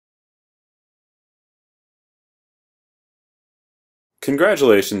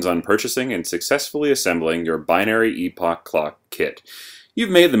Congratulations on purchasing and successfully assembling your Binary Epoch Clock kit.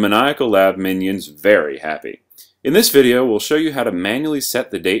 You've made the Maniacal Lab minions very happy. In this video, we'll show you how to manually set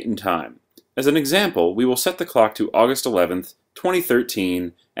the date and time. As an example, we will set the clock to August 11th,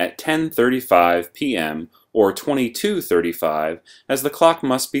 2013 at 10:35 p.m. or 22:35, as the clock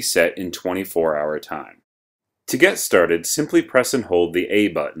must be set in 24-hour time. To get started, simply press and hold the A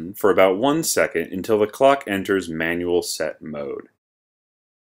button for about 1 second until the clock enters manual set mode.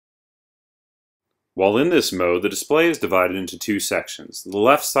 While in this mode, the display is divided into two sections. The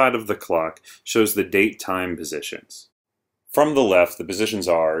left side of the clock shows the date-time positions. From the left, the positions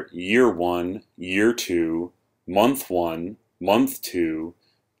are year 1, year 2, month 1, month 2,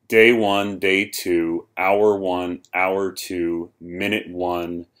 day 1, day 2, hour 1, hour 2, minute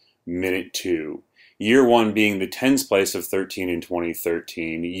 1, minute 2. Year 1 being the tens place of 13 in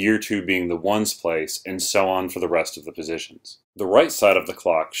 2013, year 2 being the ones place, and so on for the rest of the positions. The right side of the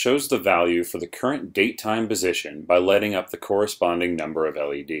clock shows the value for the current date-time position by lighting up the corresponding number of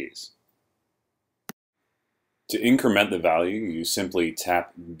LEDs. To increment the value, you simply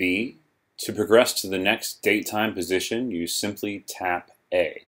tap B. To progress to the next date-time position, you simply tap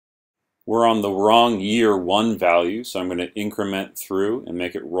A. We're on the wrong year 1 value, so I'm going to increment through and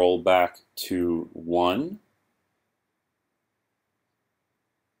make it roll back to 1.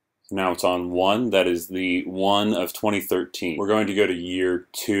 So now it's on 1. That is the 1 of 2013. We're going to go to year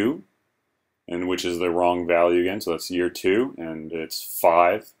 2, and which is the wrong value again, so that's year 2, and it's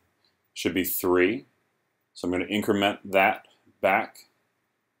 5. Should be 3. So I'm going to increment that back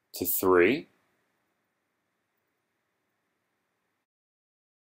to 3.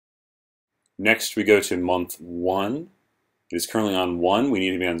 Next we go to month 1. It is currently on 1. We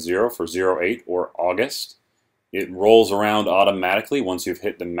need to be on 0 for 08 or August. It rolls around automatically once you've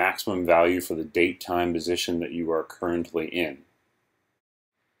hit the maximum value for the date-time position that you are currently in.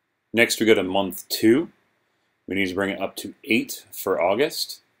 Next we go to month 2. We need to bring it up to 8 for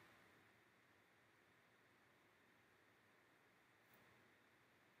August.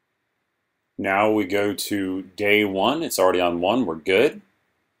 Now we go to day 1. It's already on 1. We're good.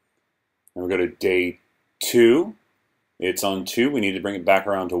 And we go to day 2. It's on 2. We need to bring it back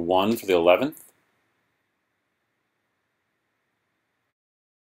around to 1 for the 11th.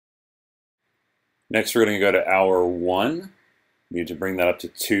 Next, we're going to go to hour 1. We need to bring that up to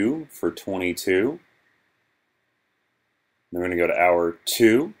 2 for 22. Then we're going to go to hour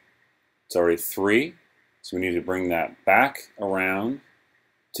 2. It's already 3. So we need to bring that back around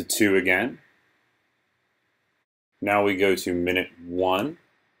to 2 again. Now we go to minute 1.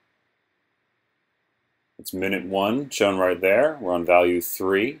 It's minute 1 shown right there. We're on value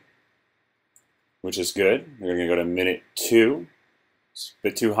 3, which is good. We're going to go to minute 2. It's a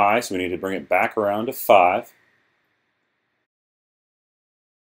bit too high, so we need to bring it back around to 5.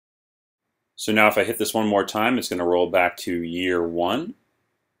 So now if I hit this one more time, it's going to roll back to year 1.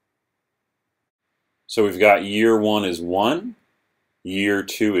 So we've got year 1 is 1, year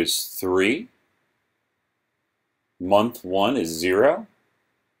 2 is 3, month 1 is 0,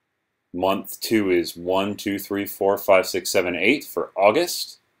 month 2 is 1, 2, 3, 4, 5, 6, 7, 8 for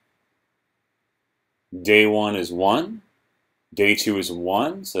August. Day 1 is 1. Day 2 is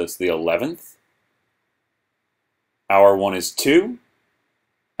 1, so it's the 11th. Hour 1 is 2.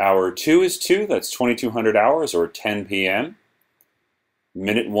 Hour 2 is 2, that's 2200 hours or 10 p.m.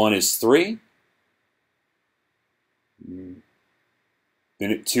 Minute 1 is 3.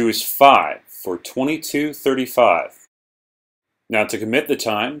 Minute 2 is 5 for 22:35. Now to commit the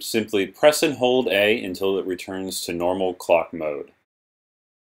time, simply press and hold A until it returns to normal clock mode.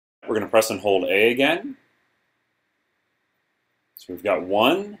 We're going to press and hold A again. So we've got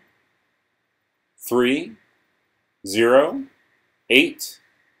 1, 3, 0, 8,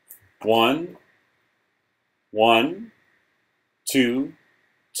 1, 1, 2,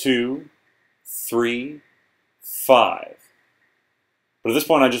 2, 3, 5. But at this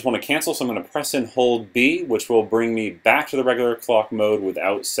point I just want to cancel, so I'm going to press and hold B, which will bring me back to the regular clock mode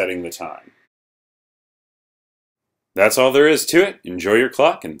without setting the time. That's all there is to it. Enjoy your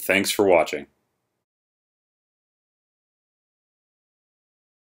clock, and thanks for watching.